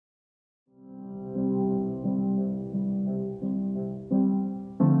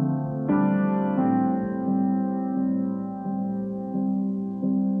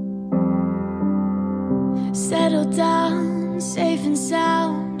Settle down, safe and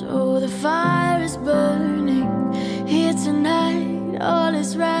sound. Oh, the fire is burning here tonight. All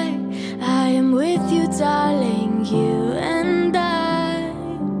is right. I am with you, darling, you and I.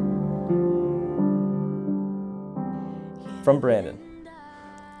 From Brandon.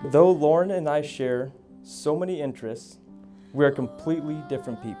 Though Lauren and I share so many interests, we are completely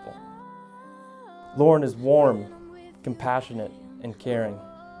different people. Lauren is warm, compassionate, and caring.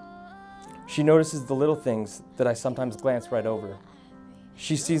 She notices the little things that I sometimes glance right over.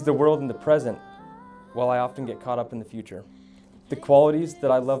 She sees the world in the present, while I often get caught up in the future. The qualities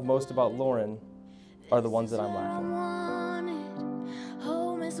that I love most about Lauren are the ones that I'm lacking.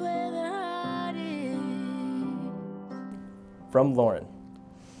 From Lauren.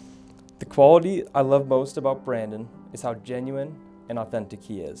 The quality I love most about Brandon is how genuine and authentic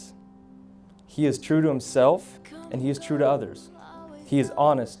he is. He is true to himself and he is true to others. He is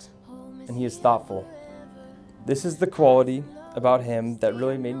honest and he is thoughtful. This is the quality about him that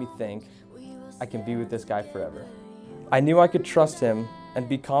really made me think I can be with this guy forever. I knew I could trust him and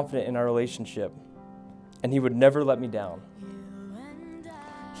be confident in our relationship, and he would never let me down.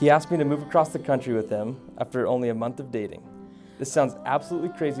 He asked me to move across the country with him after only a month of dating. This sounds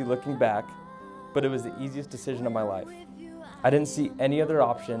absolutely crazy looking back, but it was the easiest decision of my life. I didn't see any other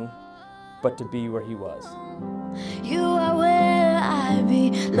option but to be where he was. You are where I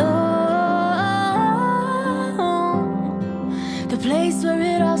belong.